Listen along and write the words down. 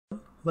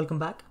Welcome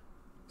back.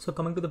 So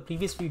coming to the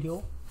previous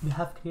video, we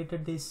have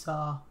created this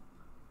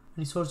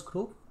resource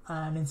group,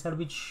 and inside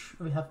which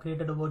we have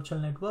created a virtual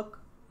network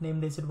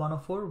named as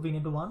 104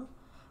 VNet1,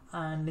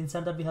 and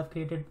inside that we have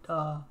created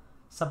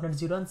subnet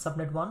 0 and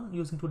subnet 1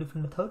 using two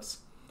different methods,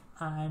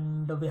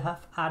 and we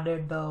have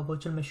added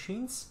virtual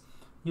machines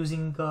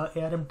using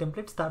ARM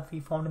templates that we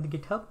found in the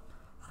GitHub.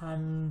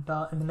 And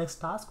in the next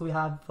task we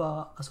have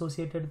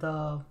associated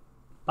the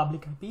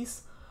public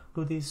IPs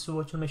to these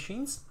virtual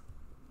machines,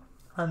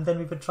 and then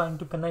we were trying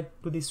to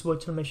connect to this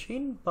virtual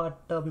machine, but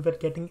we were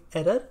getting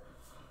error,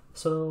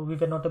 so we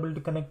were not able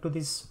to connect to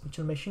this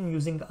virtual machine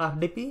using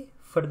RDP.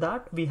 For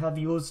that we have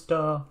used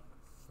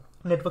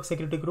network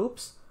security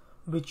groups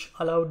which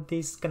allowed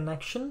this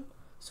connection.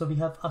 So we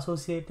have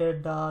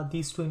associated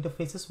these two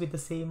interfaces with the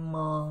same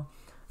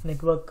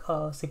network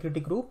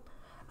security group,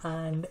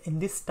 and in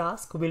this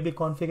task we'll be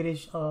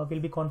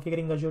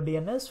configuring Azure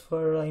DNS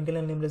for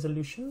internal name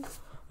resolution,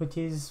 which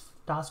is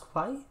task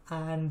 5,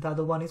 and the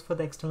other one is for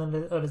the external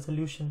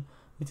resolution,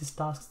 which is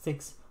task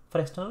 6. For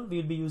external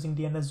we'll be using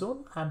DNS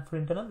Zone, and for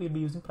internal we'll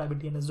be using Private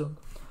DNS Zone.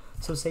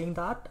 So saying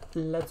that,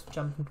 let's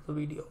jump into the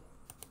video.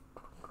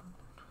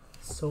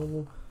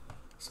 So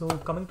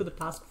coming to the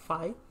task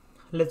 5,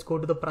 let's go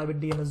to the Private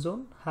DNS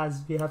Zone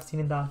as we have seen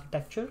in the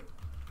architecture.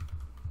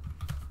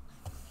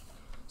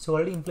 So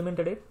already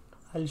implemented it.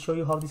 I'll show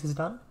you how this is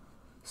done.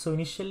 So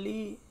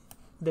initially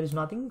there is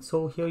nothing,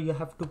 so here you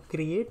have to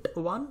create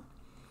one.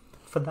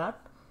 For that,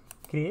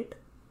 create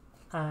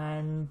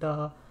and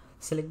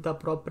select the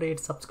appropriate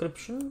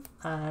subscription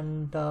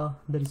and the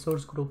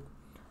resource group.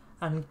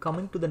 And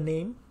coming to the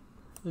name,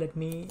 let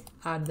me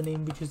add the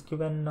name which is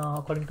given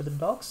according to the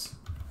docs.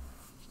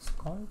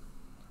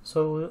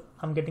 So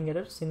I'm getting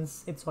error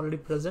since it's already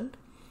present,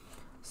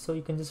 so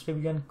you can just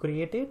review and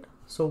create it.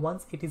 So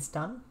once it is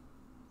done,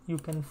 you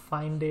can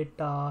find it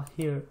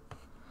here.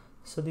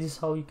 So this is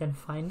how you can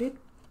find it.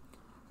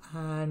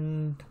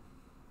 And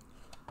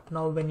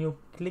now when you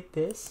click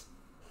this,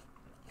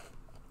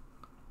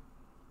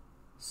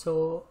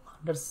 so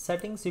under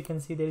settings you can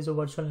see there is a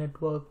virtual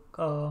network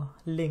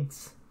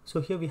links.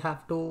 So here we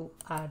have to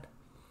add,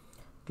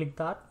 click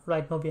that.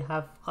 Right now we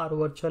have our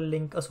virtual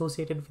link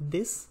associated with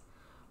this,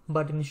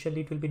 but initially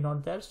it will be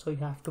not there, so you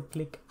have to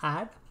click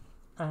add.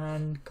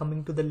 And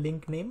coming to the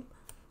link name,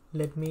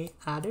 let me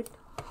add it.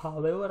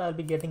 However, I'll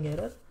be getting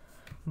error,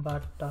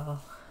 but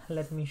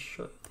let me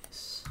show you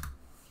this.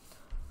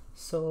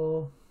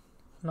 So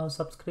now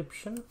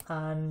subscription,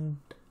 and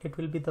it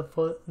will be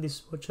this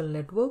virtual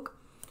network,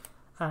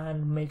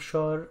 and make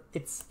sure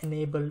it's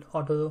enabled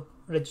auto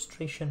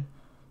registration.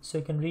 So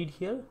you can read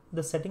here,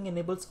 the setting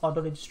enables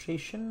auto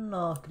registration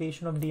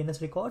creation of DNS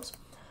records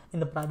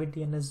in the private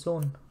DNS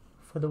zone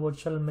for the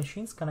virtual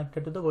machines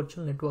connected to the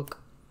virtual network.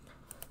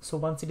 So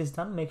once it is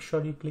done, make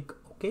sure you click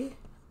OK,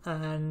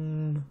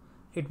 and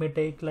it may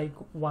take like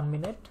 1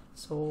 minute,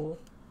 so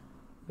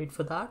wait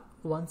for that.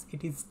 Once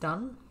it is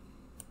done,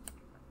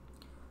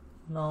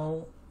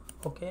 now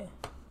okay,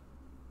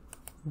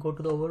 go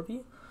to the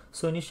overview.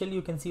 So initially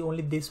you can see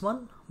only this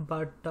one,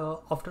 but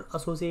after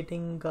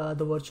associating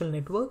the virtual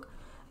network,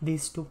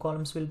 these two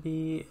columns will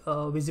be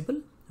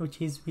visible,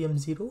 which is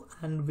VM0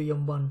 and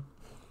VM1,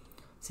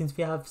 since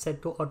we have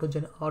set to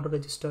auto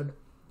registered.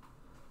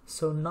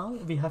 So now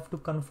we have to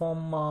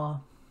confirm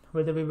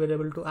whether we were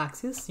able to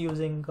access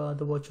using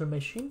the virtual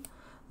machine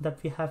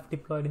that we have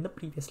deployed in the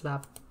previous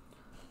lab.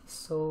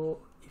 So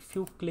if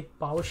you click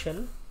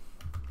PowerShell,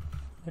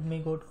 let me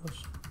go to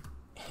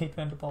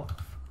 820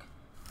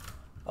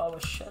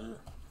 PowerShell,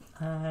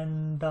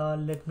 and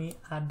let me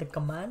add the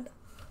command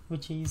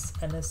which is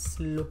ns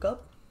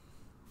lookup,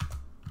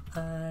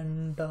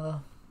 and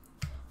the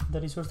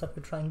resource that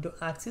we're trying to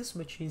access,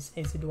 which is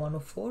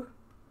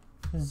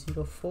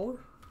AZ104.04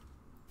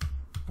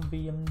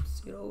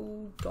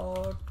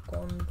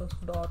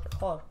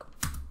 vm0.condos.org.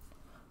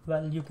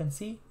 Well, you can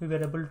see we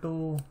were able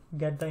to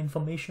get the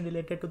information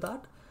related to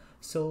that.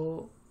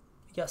 So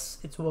yes,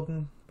 it's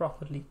working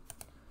properly.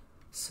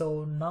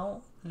 So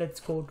now let's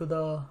go to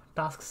the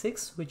task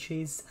 6, which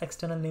is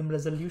external name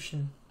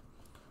resolution.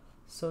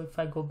 So if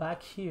I go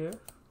back here,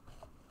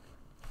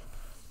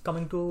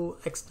 coming to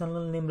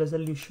external name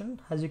resolution,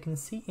 as you can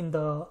see in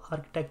the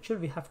architecture,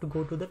 we have to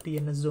go to the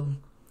DNS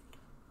zone.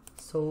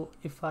 So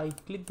if I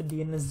click the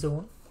DNS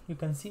zone, you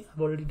can see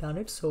I've already done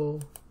it.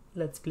 So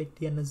let's click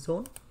DNS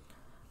zone,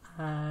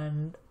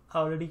 and I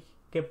already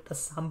kept a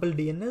sample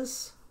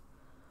DNS.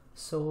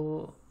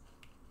 So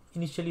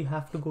initially you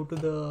have to go to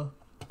the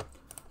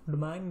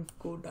domain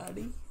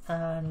GoDaddy,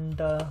 and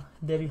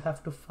there you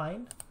have to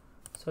find.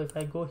 So if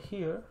I go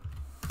here,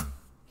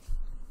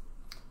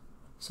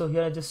 so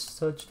here I just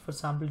searched for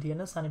sample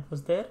DNS and it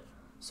was there,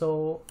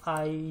 so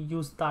I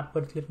used that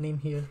particular name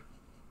here.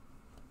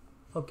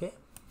 Okay,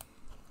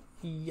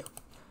 yeah.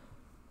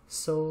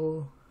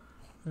 So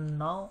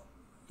now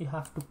you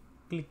have to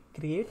click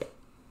create,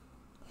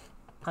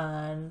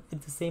 and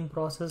it's the same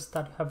process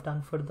that you have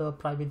done for the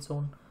private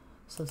zone.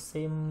 So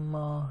same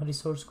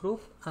resource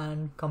group,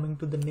 and coming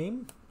to the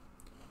name,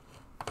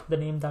 the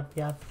name that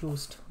we have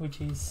used,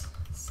 which is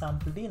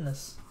sample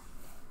DNS.ca.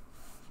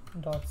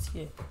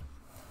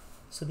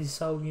 So this is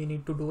how you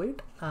need to do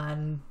it,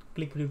 and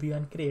click review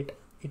and create.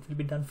 It will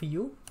be done for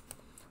you.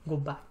 Go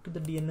back to the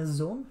DNS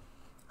zone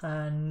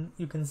and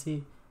you can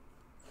see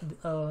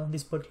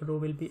this particular row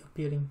will be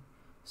appearing.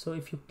 So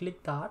if you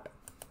click that,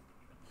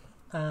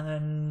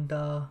 and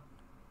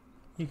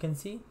you can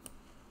see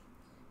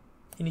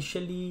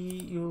initially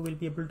you will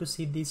be able to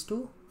see these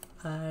two,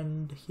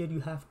 and here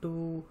you have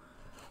to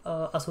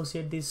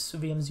associate this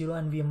VM0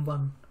 and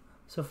VM1.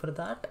 So for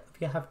that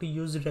we have to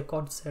use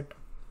record set.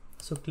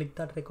 So click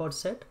that record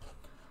set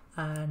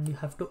and you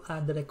have to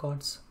add the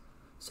records.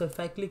 So if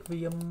I click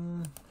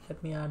VM,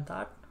 let me add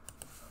that.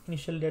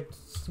 Initially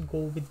let's go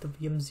with the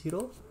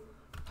VM0.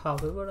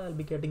 However, I'll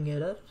be getting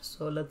error,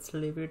 so let's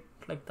leave it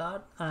like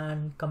that.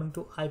 And coming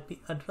to IP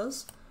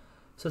address,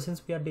 so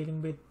since we are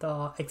dealing with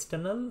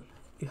external,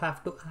 you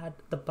have to add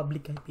the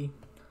public IP.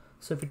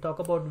 So if we talk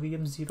about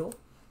VM0,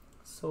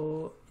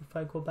 so if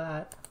I go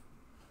back,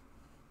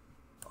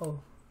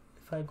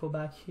 if I go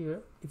back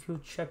here, if you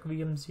check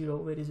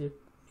VM0, where is it?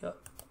 Yeah,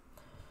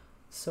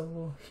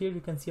 so here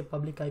you can see a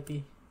public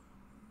IP,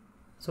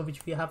 so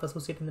which we have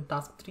associated in the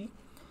task 3.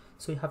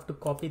 So you have to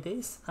copy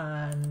this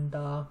and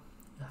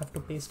you have to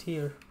paste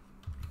here.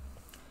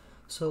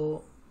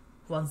 So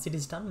once it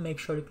is done, make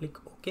sure you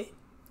click OK,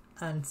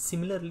 and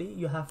similarly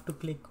you have to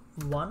click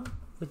 1,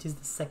 which is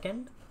the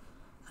second,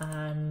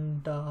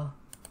 and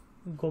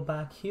go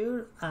back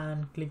here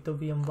and click the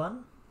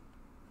VM1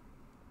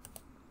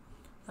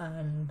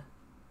 and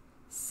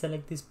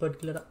select this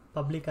particular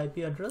public IP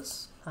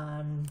address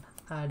and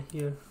add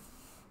here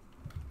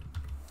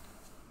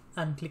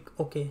and click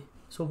OK.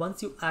 So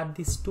once you add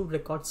these two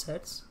record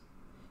sets,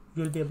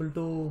 you'll be able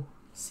to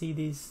see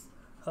these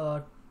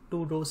two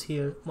rows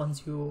here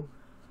once you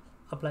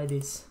apply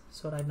this.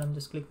 So right now I'm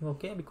just clicking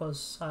OK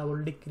because I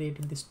already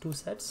created these two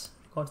sets,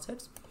 record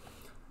sets.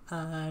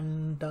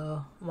 And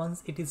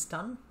once it is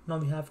done, now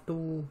we have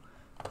to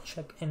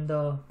check in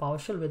the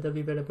PowerShell whether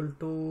we were able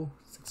to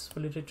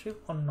successfully retrieve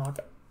or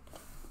not.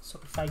 So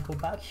if I go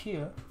back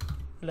here,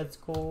 let's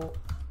go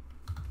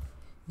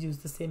use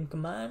the same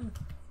command.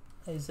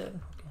 Is it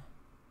okay?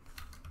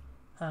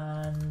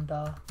 And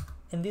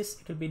in this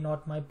it will be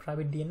not my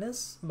private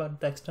DNS but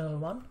the external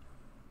one.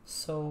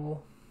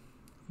 So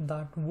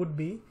that would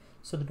be,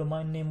 so the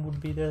domain name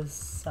would be the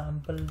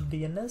sample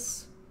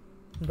DNS.ca,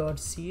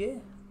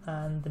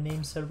 and the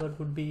name server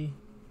would be,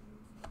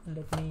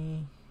 let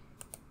me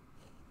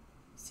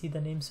see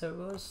the name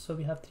servers. So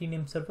we have 3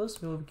 name servers,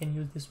 so we can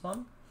use this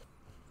one.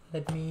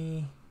 Let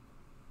me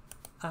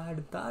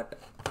add that.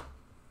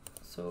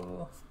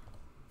 So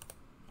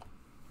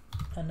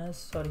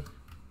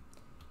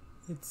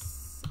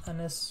it's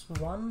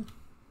NS1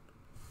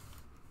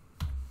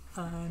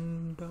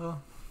 and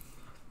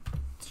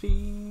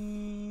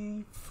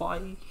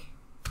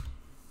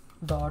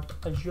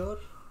 3.5.azure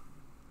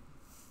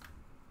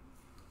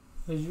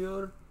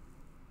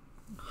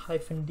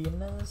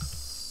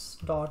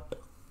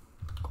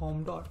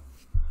 -DNS.com.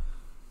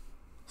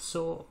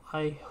 So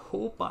I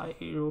hope I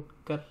wrote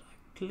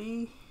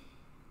correctly.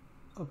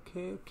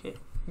 Okay,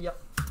 yeah.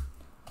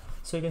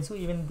 So you can see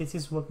even this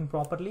is working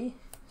properly,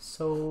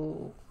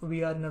 so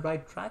we are in the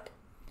right track.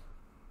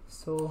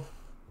 So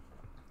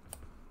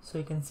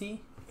you can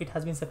see it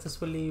has been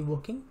successfully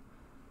working.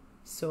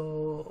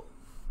 So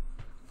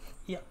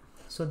yeah,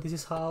 so this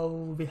is how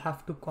we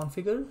have to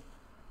configure,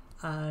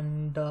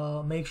 and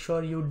make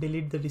sure you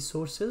delete the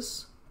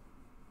resources.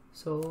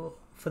 So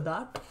for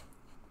that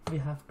we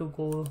have to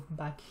go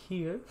back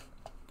here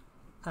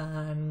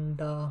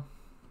and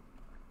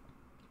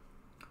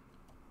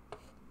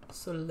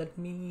so let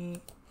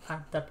me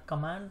add that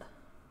command.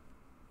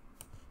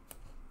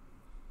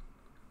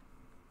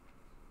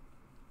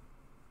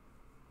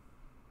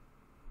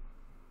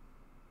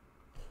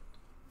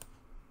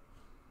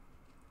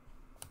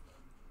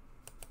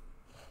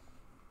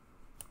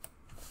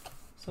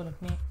 So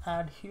let me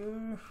add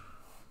here.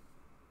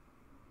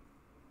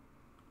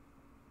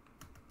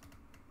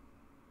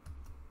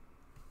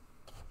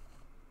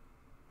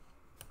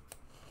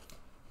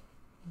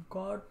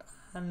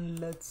 And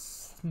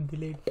let's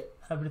delete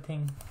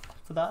everything.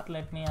 For that,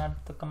 let me add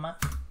the command.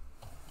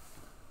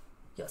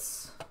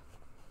 Yes,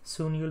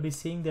 soon you'll be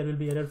seeing there will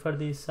be error for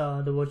this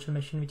the virtual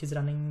machine which is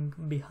running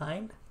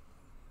behind.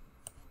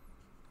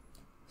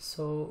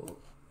 So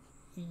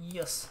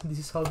yes, this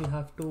is how we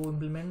have to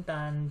implement.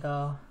 And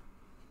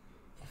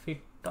if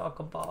we talk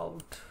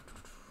about,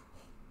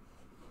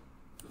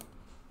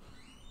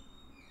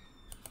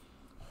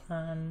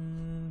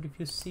 and if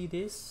you see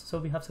this, so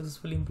we have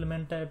successfully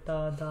implemented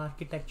the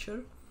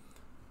architecture.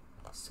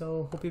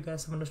 So hope you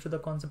guys have understood the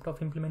concept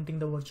of implementing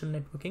the virtual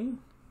networking,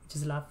 which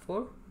is lab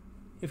 4.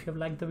 If you have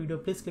liked the video,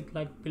 please click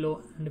like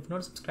below, and if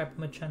not subscribed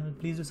to my channel,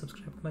 please do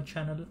subscribe to my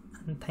channel.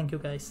 And thank you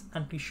guys,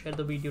 and please share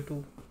the video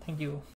too. Thank you.